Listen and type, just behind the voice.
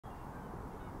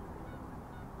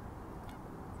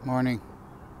Morning.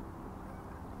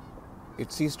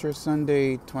 It's Easter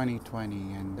Sunday 2020,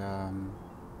 and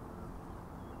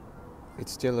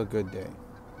it's still a good day.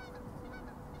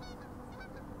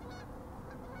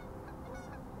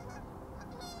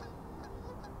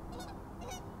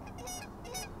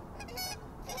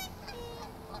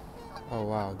 Oh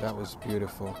wow, that was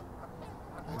beautiful.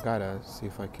 I gotta see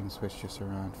if I can switch this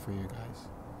around for you guys.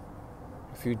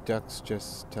 A few ducks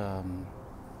just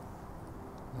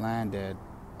landed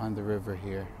on the river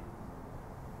here.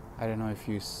 I don't know if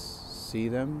you see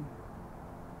them.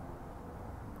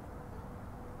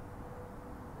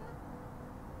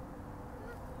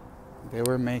 They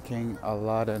were making a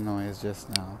lot of noise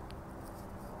just now.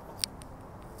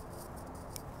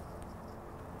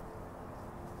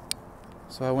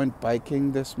 So I went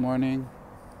biking this morning.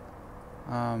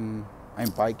 I'm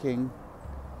biking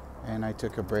and I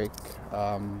took a break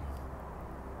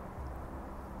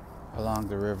along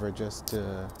the river just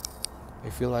to, I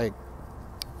feel like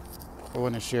I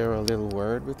want to share a little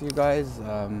word with you guys.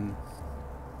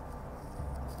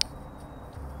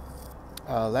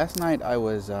 Last night I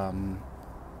was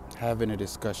having a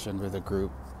discussion with a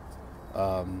group.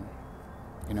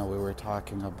 We were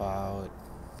talking about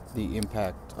the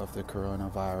impact of the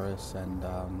coronavirus and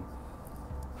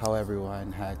how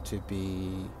everyone had to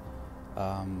be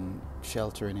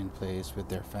sheltering in place with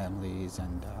their families,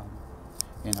 and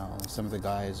some of the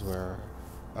guys were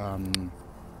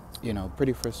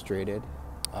pretty frustrated,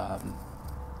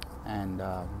 and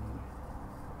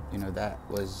that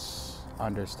was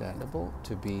understandable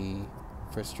to be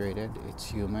frustrated. It's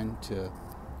human to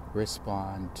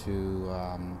respond to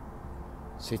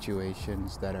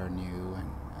situations that are new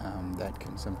and that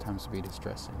can sometimes be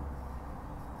distressing.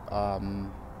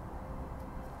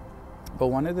 But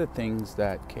one of the things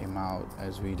that came out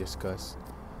as we discussed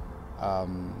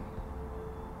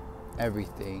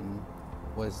everything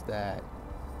was that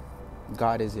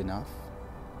God is enough,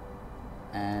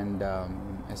 and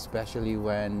especially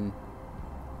when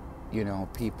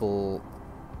people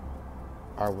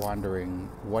are wondering,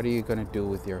 what are you going to do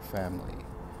with your family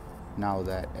now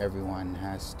that everyone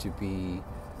has to be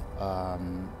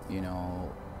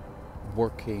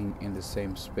working in the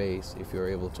same space? If you're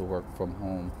able to work from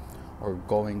home or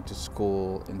going to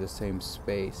school in the same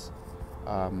space,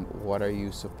 what are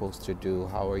you supposed to do?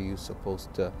 How are you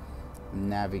supposed to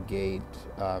navigate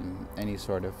any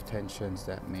sort of tensions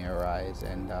that may arise?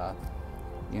 And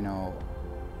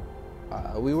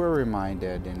we were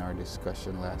reminded in our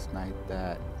discussion last night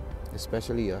that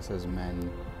especially us as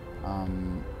men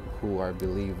who are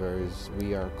believers,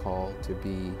 we are called to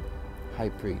be high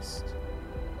priest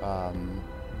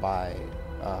by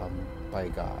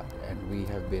God, and we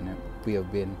have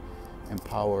been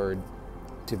empowered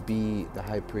to be the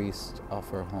high priest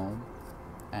of our home,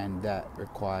 and that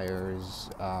requires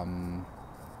a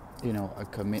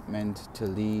commitment to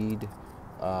lead,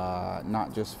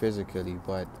 not just physically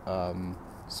but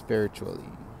spiritually.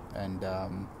 And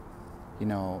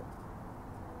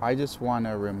I just want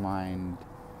to remind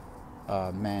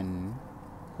men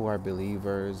who are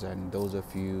believers, and those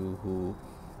of you who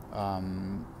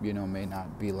may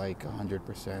not be like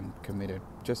 100% committed,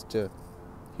 just to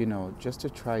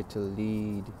try to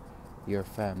lead your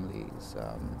families.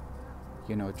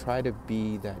 Try to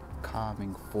be that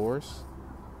calming force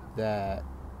that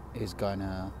is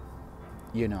gonna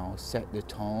set the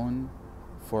tone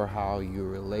for how you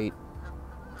relate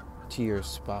to your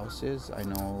spouses. I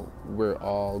know we're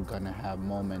all gonna have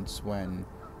moments when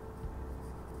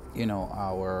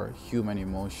our human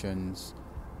emotions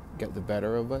get the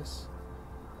better of us,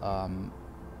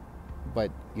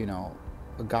 but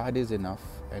God is enough,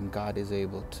 and God is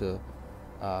able to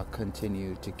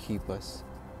continue to keep us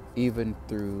even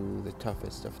through the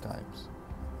toughest of times.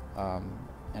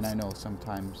 And I know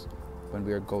sometimes when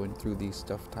we are going through these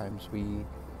tough times,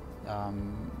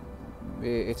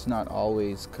 it's not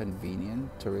always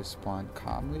convenient to respond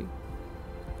calmly.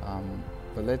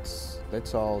 But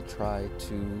let's all try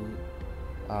to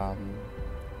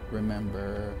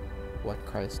remember what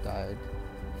Christ died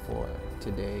for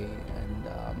today, and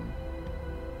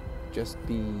just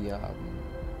be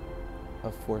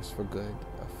a force for good,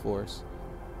 a force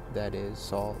that is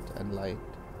salt and light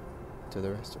to the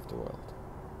rest of the world.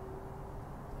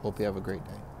 Hope you have a great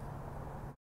day.